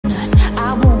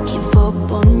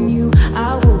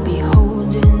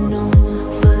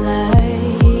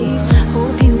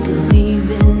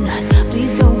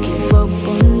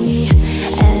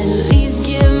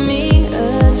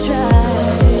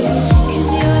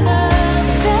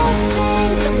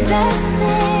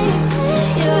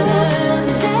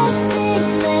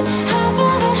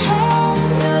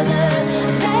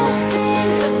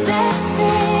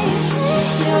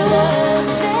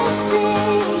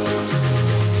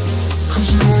Hi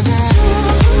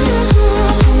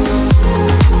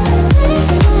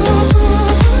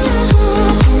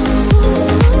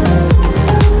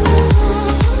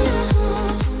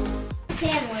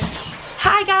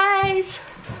guys!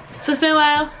 So it's been a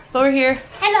while, but we're here.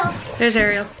 Hello. There's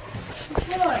Ariel.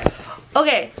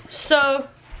 Okay, so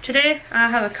today I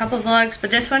have a couple vlogs,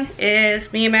 but this one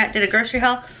is me and Matt did a grocery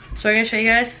haul. So we're gonna show you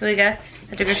guys what we got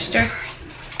at the grocery store.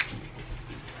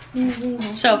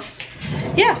 So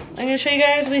yeah, I'm gonna show you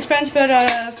guys. We spent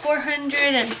about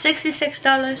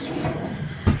 $466.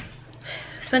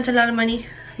 Spent a lot of money.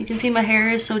 You can see my hair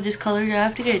is so discolored. I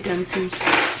have to get it done soon.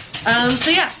 So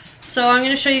yeah. So I'm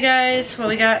going to show you guys what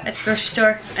we got at the grocery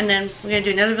store, and then we're going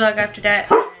to do another vlog after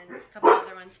that, and a couple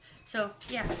other ones. So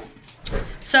yeah.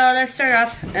 So let's start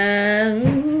off. I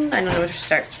don't know where to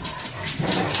start.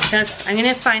 Because I'm going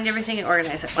to find everything and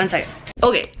organize it. One second.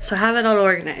 Okay, so I have it all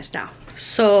organized now.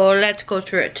 So let's go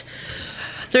through it.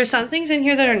 There's some things in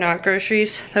here that are not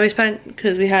groceries that we spent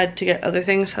because we had to get other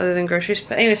things other than groceries.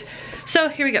 But anyways, so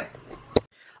here we go.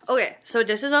 Okay, so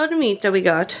this is all the meat that we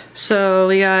got. So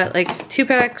we got like 2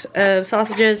 packs of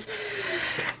sausages,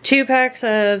 2 packs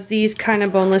of these kind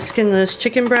of boneless, skinless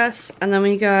chicken breasts, and then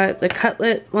we got the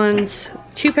cutlet ones,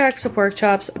 2 packs of pork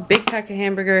chops, a big pack of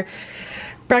hamburger,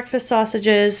 breakfast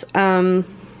sausages.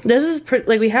 This is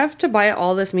like we have to buy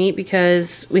all this meat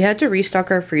because we had to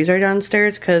restock our freezer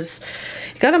downstairs because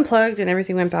it got unplugged and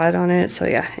everything went bad on it. So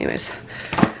yeah, anyways.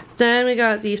 Then we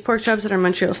got these pork chops that are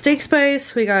Montreal steak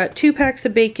spice. We got 2 packs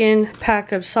of bacon,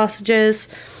 pack of sausages,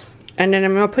 and then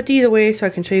I'm gonna put these away so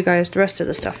I can show you guys the rest of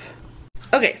the stuff.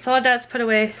 Okay, so all that's put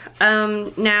away.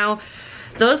 Now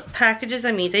those packages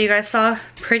of meat that you guys saw,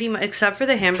 pretty much except for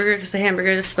the hamburger, because the hamburger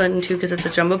is split in 2 because it's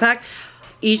a jumbo pack.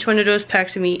 Each one of those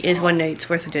packs of meat is 1 night's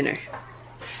worth of dinner.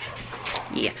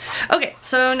 Yeah. Okay,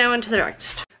 so now onto the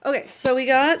rest. Okay, so we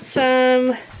got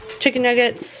some chicken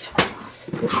nuggets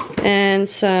and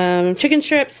some chicken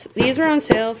strips. These were on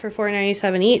sale for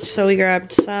 $4.97 each, so we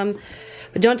grabbed some.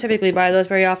 We don't typically buy those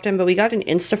very often, but we got an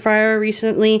Instafryer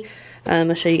recently.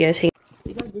 I'll show you guys. Hey,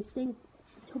 we got this thing.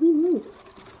 Toby, move.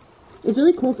 It's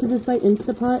really cool because it's by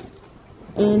Instapot,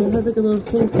 and it has like a little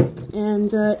thing,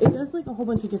 and it does like a whole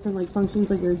bunch of different like functions,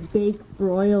 like your bake,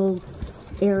 broil,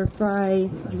 air fry,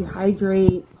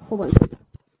 dehydrate, a whole bunch.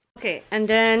 Okay, and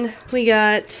then we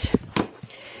got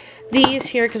these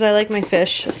here because I like my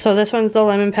fish. So this one's the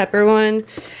lemon pepper one,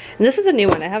 and this is a new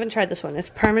one. I haven't tried this one. It's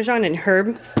Parmesan and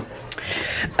herb.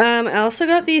 I also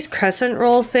got these crescent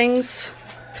roll things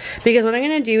because what I'm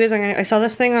gonna do is I saw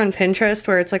this thing on Pinterest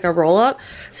where it's like a roll up.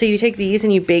 So you take these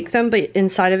and you bake them, but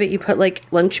inside of it you put like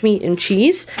lunch meat and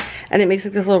cheese, and it makes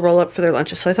like this little roll up for their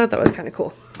lunches. So I thought that was kind of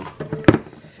cool.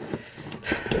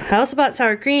 I also bought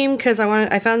sour cream because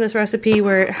I found this recipe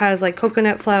where it has like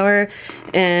coconut flour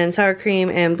and sour cream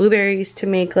and blueberries to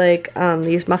make like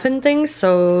these muffin things.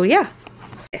 So yeah.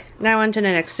 Okay, now on to the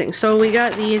next thing. So we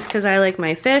got these because I like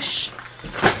my fish.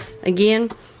 Again,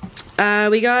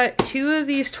 we got 2 of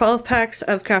these 12 packs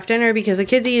of Kraft Dinner because the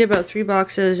kids eat about 3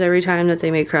 boxes every time that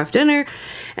they make Kraft Dinner,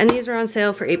 and these are on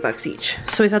sale for $8 each.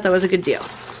 So we thought that was a good deal.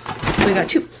 So we got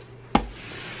 2.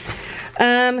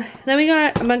 Then we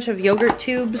got a bunch of yogurt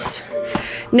tubes.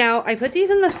 Now, I put these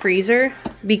in the freezer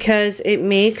because it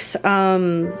makes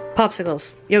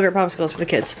popsicles, yogurt popsicles for the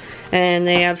kids, and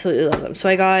they absolutely love them. So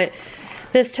I got,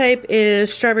 this type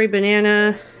is strawberry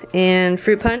banana and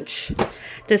fruit punch.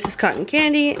 This is cotton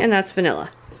candy, and that's vanilla.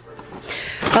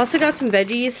 I also got some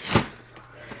veggies,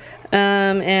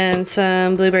 and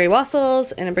some blueberry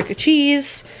waffles, and a brick of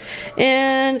cheese,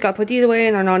 and got put these away,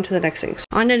 and on to the next thing.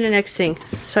 On to the next thing.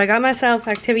 So I got myself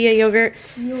Activia yogurt,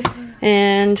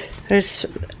 and there's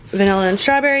vanilla and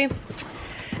strawberry.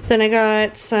 Then I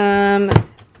got some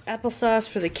applesauce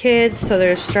for the kids, so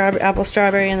there's apple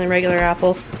strawberry and then regular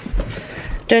apple.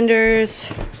 Denders,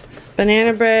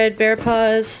 banana bread, bear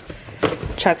paws,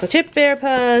 chocolate chip bear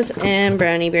paws, and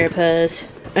brownie bear paws.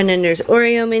 And then there's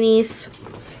Oreo minis,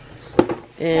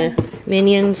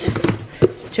 Minions,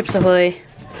 Chips Ahoy,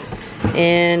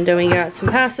 and then we got some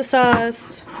pasta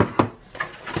sauce,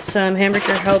 some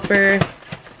hamburger helper.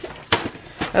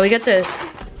 Oh, we got the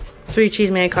 3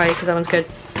 cheese manicotti because that one's good.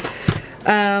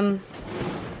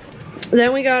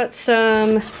 Then we got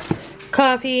some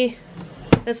coffee.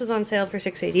 This was on sale for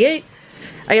 $6.88.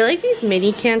 I like these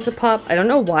mini cans of pop. I don't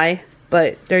know why,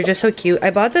 but they're just so cute. I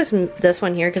bought this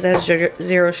one here because it has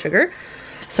 0 sugar.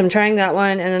 So I'm trying that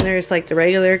one, and then there's like the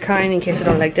regular kind in case I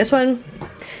don't like this one.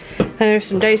 And there's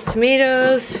some diced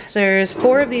tomatoes. There's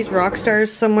 4 of these rock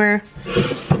stars somewhere.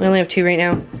 We only have 2 right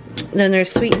now. Then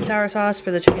there's sweet and sour sauce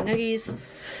for the chicken nuggies.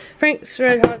 Frank's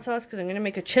red hot sauce because I'm going to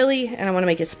make a chili and I want to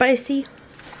make it spicy.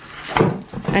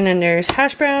 And then there's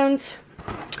hash browns,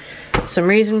 some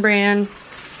Raisin Bran,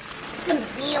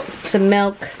 some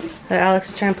milk that Alex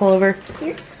is trying to pull over,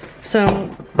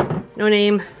 some No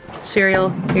Name cereal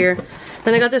here.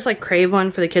 Then I got this like Crave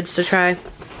one for the kids to try.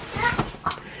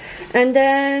 And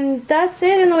then that's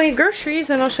it in the way of groceries.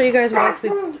 And I'll show you guys what else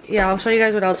I'll show you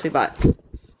guys what else we bought.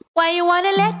 Why you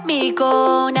wanna let me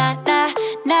go now?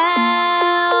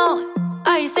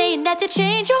 Are you saying that to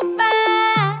change your mind?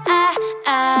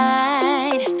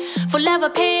 For love or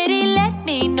pity, let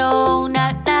me know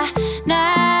now.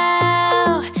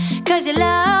 Cause your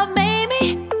love made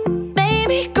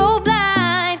me go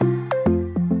blind.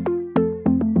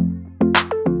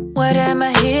 What am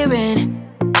I hearing?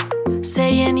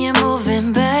 Saying you're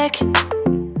moving back.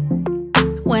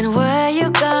 When were you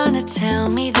gonna tell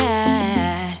me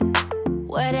that?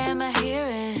 What am I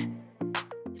hearing?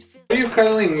 Why are you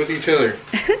cuddling with each other?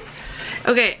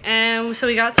 Okay, so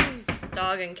we got some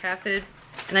dog and cat food,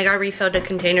 and I got refilled the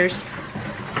containers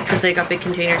because they got big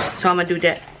containers, so I'm gonna do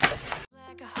that.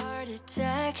 Like a heart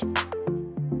attack.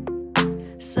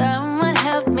 Someone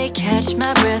help me catch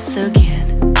my breath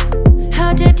again.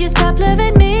 How did you stop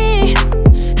loving me?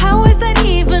 How is that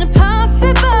even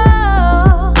possible?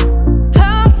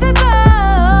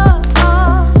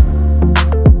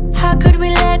 How could we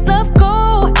let love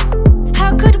go?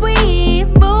 How could we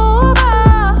move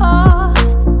on?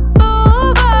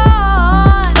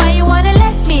 Why you wanna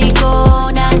let me go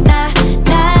now?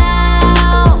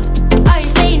 Are you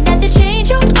saying that to change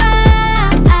your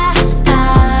mind?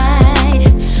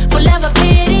 For love or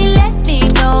pity, let me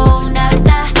know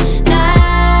now.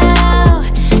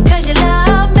 Cause your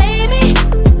love made me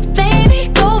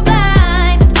go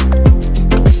blind.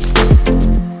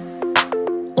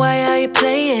 Why are you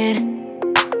playing?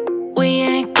 We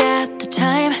ain't got the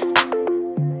time.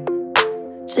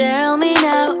 Tell me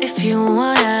now if you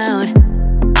want out.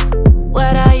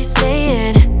 What are you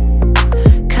saying?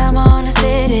 Come on and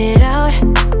spit it out.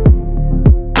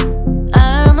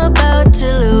 I'm about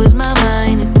to lose my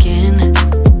mind again.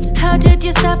 How did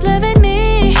you stop loving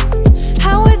me?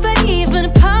 How is that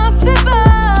even possible?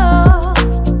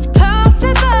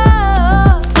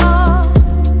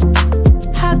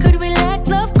 How could we let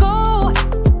love go?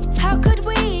 How could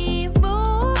we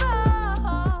move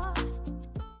on?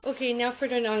 Okay, now for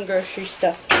the non-grocery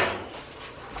stuff.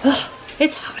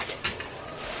 It's hot.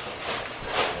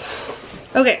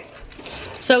 Okay,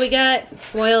 so we got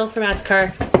oil for Matt's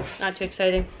car. Not too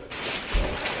exciting.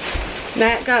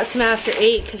 Matt got some After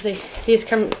 8 because these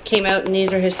came out and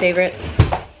these are his favorite.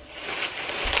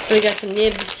 So we got some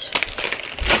nibs.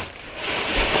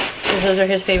 And those are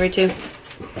his favorite too.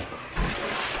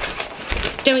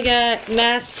 Then we got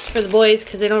masks for the boys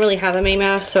because they don't really have that many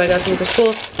masks, so I got some for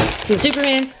school. Some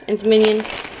Superman and some Minion.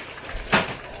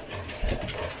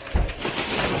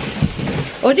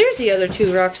 Oh, there's the other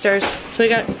two rock stars. So we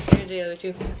got, here's the other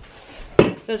two.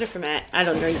 Those are for Matt. I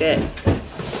don't drink it.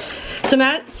 So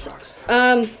Matt's,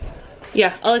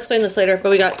 yeah, I'll explain this later, but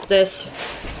we got this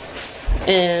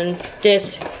and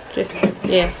this.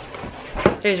 Yeah,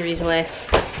 there's a reason why.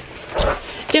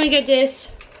 Then we got this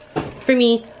for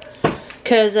me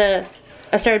because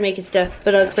I started making stuff,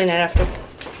 but I'll explain that after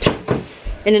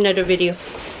in another video.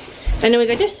 And then we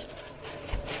got this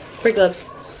for gloves.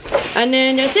 And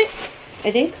then that's it,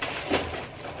 I think.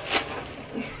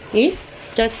 Yeah,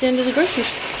 that's the end of the groceries.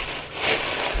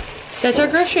 That's our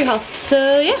grocery haul.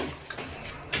 So yeah,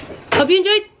 hope you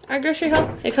enjoyed our grocery haul.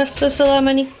 It cost us a lot of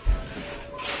money.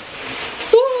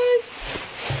 Bye.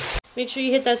 Make sure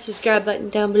you hit that subscribe button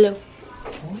down below.